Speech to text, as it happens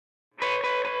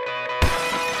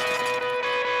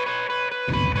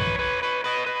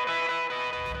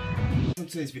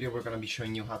today's video we're going to be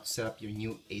showing you how to set up your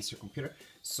new Acer computer.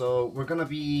 So we're going to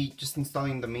be just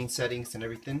installing the main settings and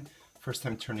everything, first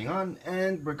time turning on,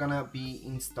 and we're going to be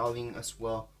installing as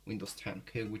well Windows 10,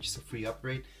 okay, which is a free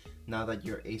upgrade now that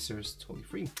your Acer is totally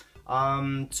free.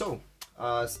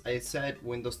 As I said,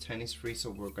 Windows 10 is free, so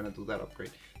we're going to do that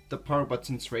upgrade. The power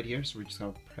button's right here, so we're just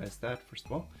going to press that first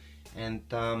of all. And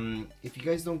if you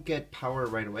guys don't get power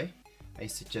right away, I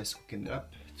suggest hooking it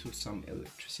up to some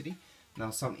electricity. Now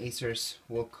some Acers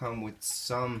will come with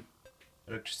some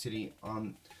electricity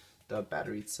on the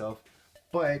battery itself,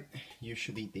 but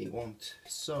usually they won't,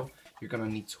 so you're gonna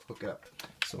need to hook it up.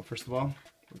 So first of all,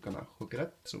 we're gonna hook it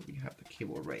up. So we have the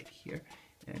cable right here,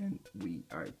 and we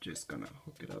are just gonna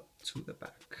hook it up to the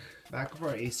back of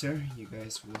our Acer. You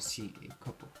guys will see a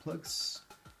couple plugs,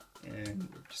 and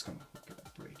we're just gonna hook it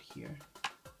up right here.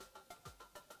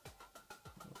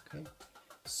 Okay,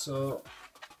 so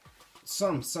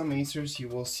some Acers you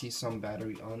will see some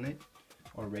battery on it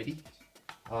already.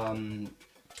 One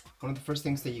of the first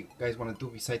things that you guys want to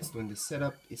do besides doing the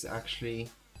setup is actually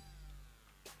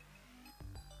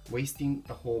wasting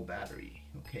the whole battery.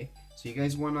 Okay, so you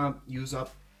guys want to use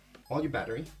up all your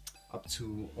battery up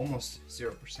to almost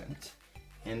 0%,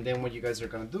 and then what you guys are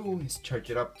gonna do is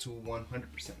charge it up to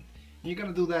 100%. You're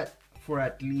gonna do that for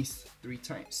at least 3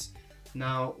 times.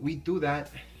 Now we do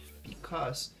that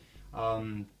because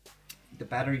the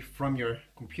battery from your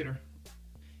computer,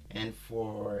 and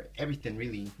for everything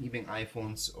really, even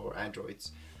iPhones or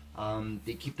Androids,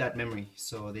 they keep that memory,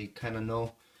 so they kind of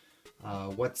know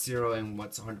what's 0 and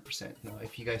what's 100%. Now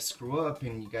if you guys screw up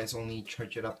and you guys only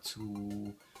charge it up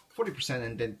to 40%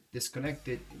 and then disconnect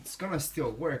it, it's gonna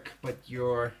still work, but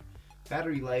your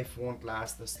battery life won't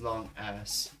last as long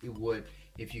as it would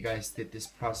if you guys did this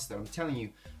process that I'm telling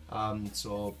you.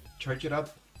 So charge it up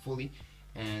fully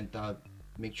and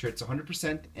make sure it's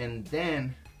 100%, and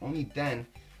then only then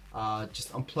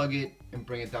just unplug it and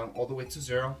bring it down all the way to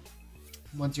 0.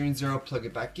 Once you're in 0, plug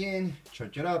it back in,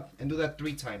 charge it up, and do that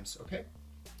 3 times. Okay,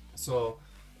 so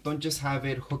don't just have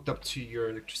it hooked up to your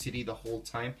electricity the whole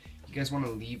time. You guys want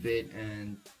to leave it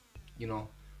and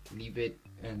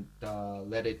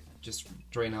let it just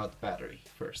drain out the battery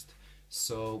first.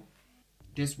 So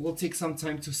this will take some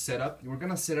time to set up. We're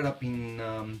gonna set it up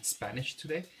in Spanish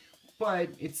today, but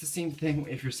it's the same thing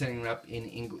if you're setting it up in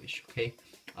English. Okay,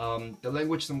 the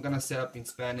language I'm gonna set up in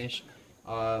Spanish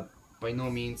by no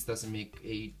means doesn't make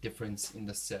a difference in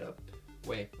the setup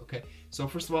way. Okay, so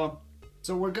first of all,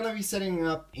 so we're gonna be setting it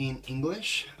up in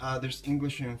English. There's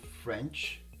English and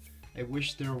French. I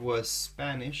wish there was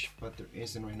Spanish, but there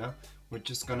isn't right now. We're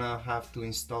just gonna have to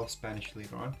install Spanish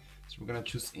later on, so we're gonna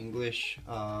choose English.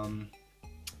 All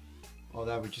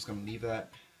that, we're just gonna leave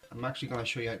that. I'm actually gonna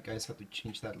show you guys how to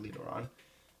change that later on,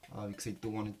 because I do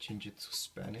want to change it to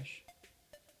Spanish.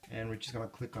 And we're just gonna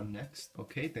click on next.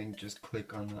 Okay, then just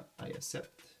click on I accept.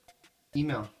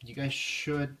 Email, you guys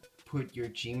should put your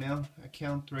Gmail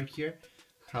account right here.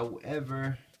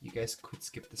 However, you guys could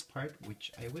skip this part,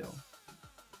 which I will.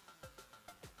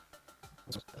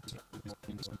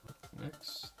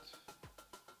 Next.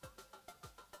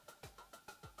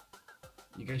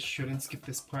 You guys shouldn't skip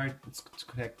this part. It's to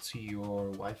connect to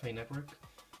your Wi-Fi network,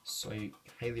 so I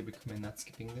highly recommend not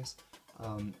skipping this.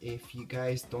 If you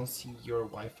guys don't see your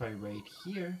Wi-Fi right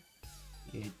here,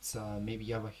 it's maybe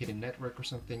you have a hidden network or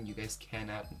something. You guys can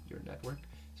add your network,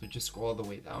 so just scroll all the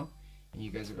way down and you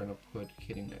guys are gonna put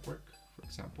hidden network, for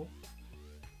example.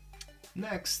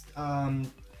 Next,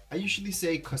 I usually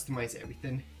say customize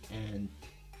everything and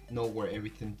know where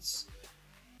everything's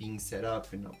being set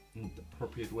up in the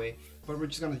appropriate way, but we're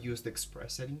just gonna use the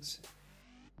express settings.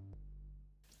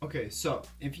 Okay, so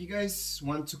if you guys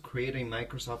want to create a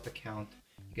Microsoft account,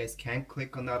 you guys can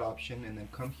click on that option and then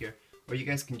come here, or you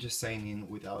guys can just sign in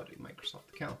without a Microsoft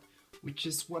account, which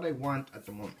is what I want at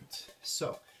the moment.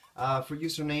 So for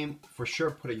username, for sure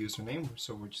put a username,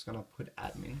 so we're just gonna put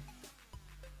admin.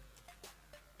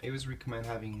 I always recommend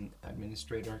having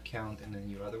administrator account and then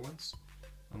your other ones.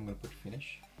 I'm gonna put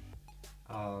finish.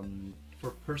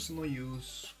 For personal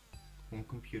use, home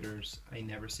computers, I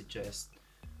never suggest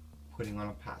putting on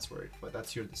a password, but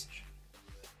that's your decision.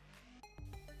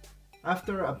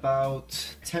 After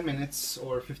about 10 minutes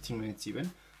or 15 minutes even,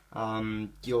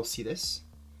 you'll see this.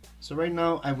 So right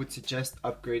now I would suggest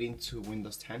upgrading to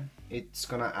Windows 10. It's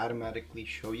gonna automatically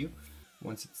show you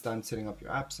once it's done setting up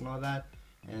your apps and all that,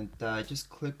 and just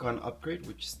click on upgrade,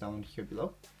 which is down here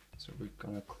below. So we're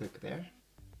gonna click there.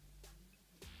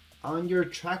 On your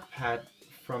trackpad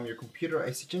from your computer,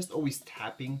 I suggest always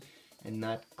tapping and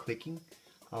not clicking.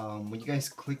 When you guys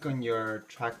click on your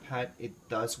trackpad, it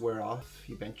does wear off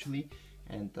eventually,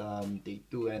 and they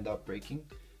do end up breaking.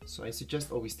 So I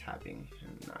suggest always tapping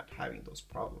and not having those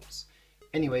problems.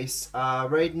 Anyways,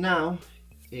 right now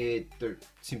there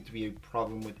seemed to be a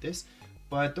problem with this,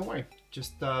 but don't worry,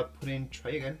 just put in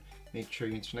try again, make sure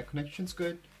your internet connection's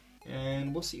good,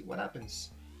 and we'll see what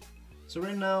happens. So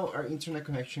right now our internet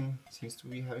connection seems to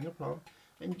be having a problem,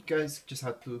 and you guys just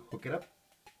have to hook it up.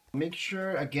 Make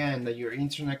sure again that your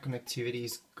internet connectivity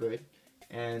is good,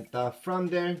 and from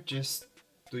there just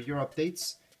do your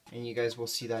updates and you guys will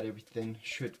see that everything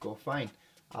should go fine.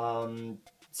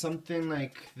 Something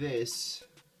like this,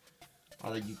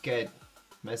 that you get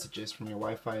messages from your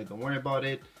Wi-Fi, don't worry about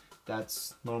it,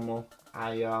 that's normal.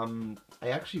 I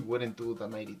actually wouldn't do the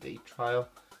 90-day trial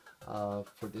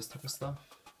for this type of stuff,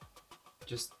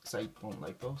 just because I don't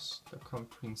like those that come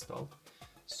pre-installed.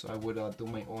 So I would do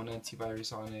my own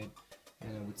antivirus on it,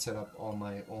 and I would set up all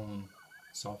my own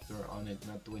software on it,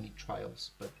 not do any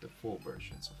trials, but the full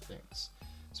versions of things.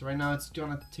 So right now it's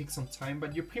gonna take some time,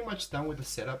 but you're pretty much done with the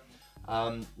setup.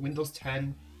 Windows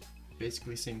 10,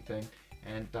 basically same thing,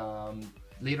 and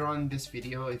later on in this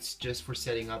video it's just for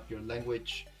setting up your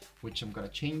language, which I'm gonna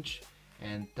change,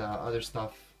 and other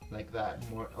stuff like that,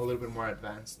 a little bit more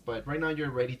advanced. But right now you're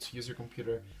ready to use your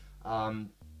computer.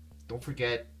 Don't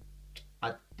forget,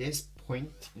 at this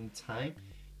point in time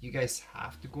you guys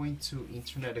have to go into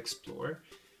Internet Explorer.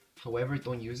 However,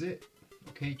 don't use it,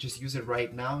 okay? Just use it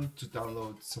right now to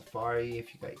download Safari,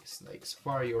 if you guys like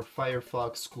Safari, or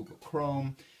Firefox, Google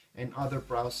Chrome, and other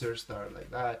browsers that are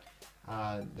like that.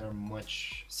 They're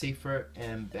much safer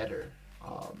and better.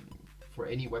 For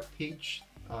any web page,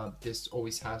 this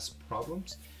always has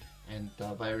problems, and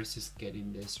viruses get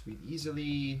in this really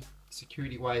easily.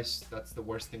 Security wise, that's the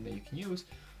worst thing that you can use.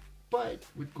 But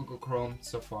with Google Chrome,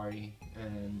 Safari,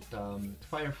 and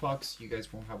Firefox, you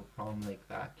guys won't have a problem like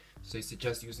that. So I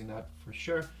suggest using that for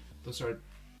sure. Those are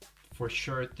for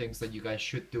sure things that you guys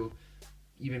should do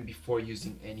even before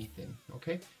using anything,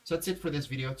 okay? So that's it for this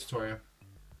video tutorial.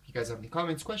 If you guys have any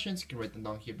comments, questions, you can write them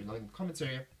down here below in the comments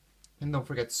area. And don't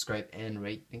forget to subscribe and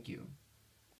rate. Thank you.